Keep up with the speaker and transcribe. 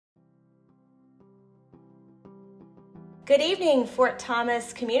Good evening, Fort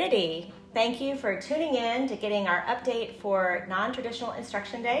Thomas community. Thank you for tuning in to getting our update for non-traditional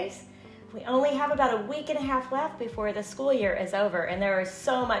instruction days. We only have about a week and a half left before the school year is over, and there is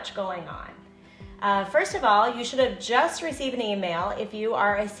so much going on. First of all, you should have just received an email if you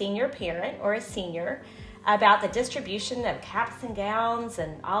are a senior parent or a senior about the distribution of caps and gowns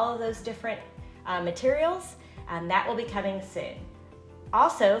and all of those different materials, and that will be coming soon.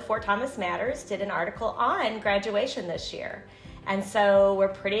 Also, Fort Thomas Matters did an article on graduation this year, and so we're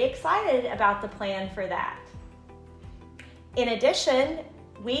pretty excited about the plan for that. In addition,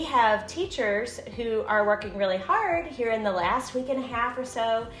 we have teachers who are working really hard here in the last week and a half or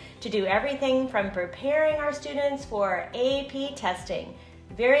so to do everything from preparing our students for AP testing.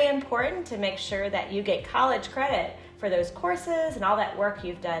 Very important to make sure that you get college credit for those courses and all that work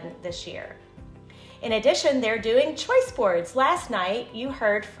you've done this year. In addition, they're doing choice boards. Last night, you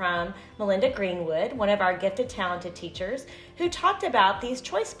heard from Melinda Greenwood, one of our gifted, talented teachers, who talked about these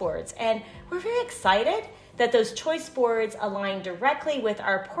choice boards. And we're very excited that those choice boards align directly with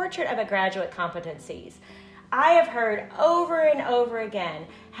our Portrait of a Graduate competencies. I have heard over and over again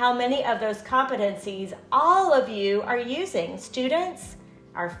how many of those competencies all of you are using, students,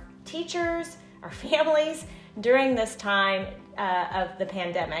 our teachers, our families, during this time of the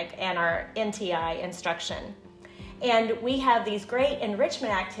pandemic and our NTI instruction. And we have these great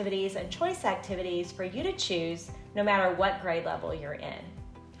enrichment activities and choice activities for you to choose no matter what grade level you're in.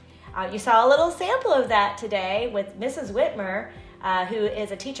 You saw a little sample of that today with Mrs. Whitmer, who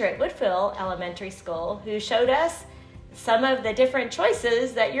is a teacher at Woodville Elementary School, who showed us some of the different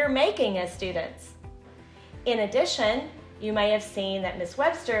choices that you're making as students. In addition, you may have seen that Miss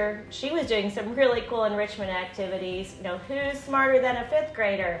Webster, she was doing some really cool enrichment activities. You know, who's smarter than a fifth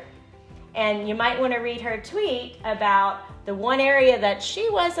grader? And you might want to read her tweet about the one area that she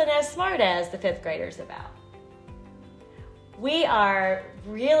wasn't as smart as the fifth graders about. We are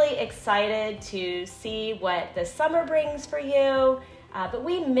really excited to see what the summer brings for you, but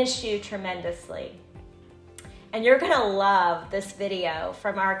we miss you tremendously. And you're going to love this video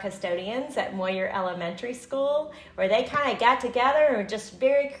from our custodians at Moyer Elementary School, where they kind of got together and were just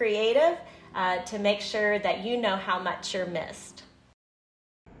very creative to make sure that you know how much you're missed.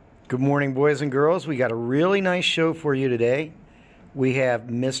 Good morning, boys and girls. We got a really nice show for you today. We have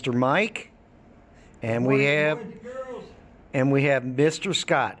Mr. Mike, and we have Mr.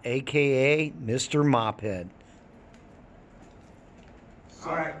 Scott, aka Mr. Mophead.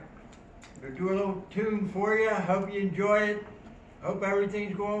 All right. We'll do a little tune for you. I hope you enjoy it. Hope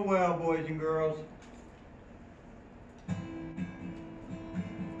everything's going well, boys and girls.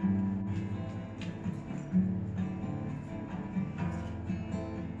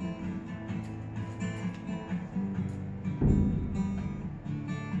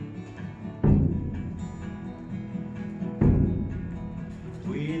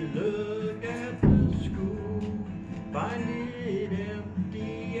 We look at the school, find it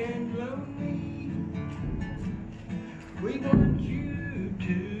empty and lonely. We want you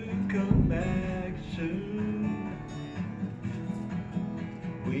to come back soon.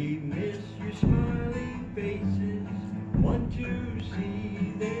 We miss your smiling faces, want to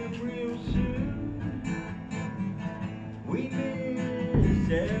see them real soon. We miss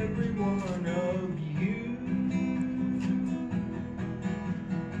every one of you.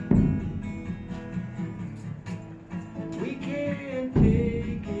 We can't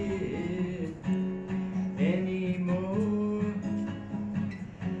take it anymore.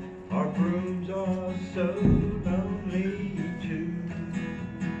 Our rooms are so lonely too.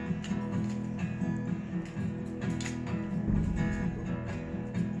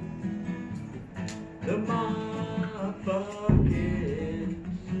 The mop buckets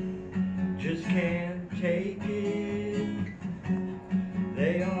just can't take it.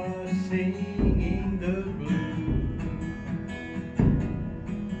 They are singing the blues.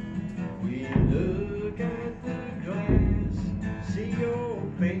 We look at the glass, see your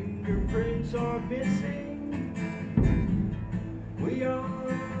fingerprints are missing. We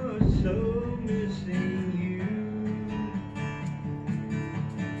are so missing you.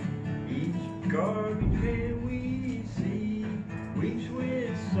 Each garbage can we see weeps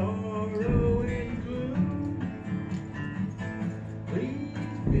with sorrow and gloom. Please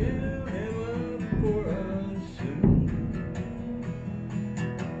fill them up for us soon.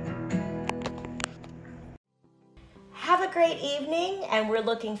 Have a great evening, and we're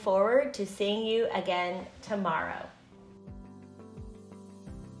looking forward to seeing you again tomorrow.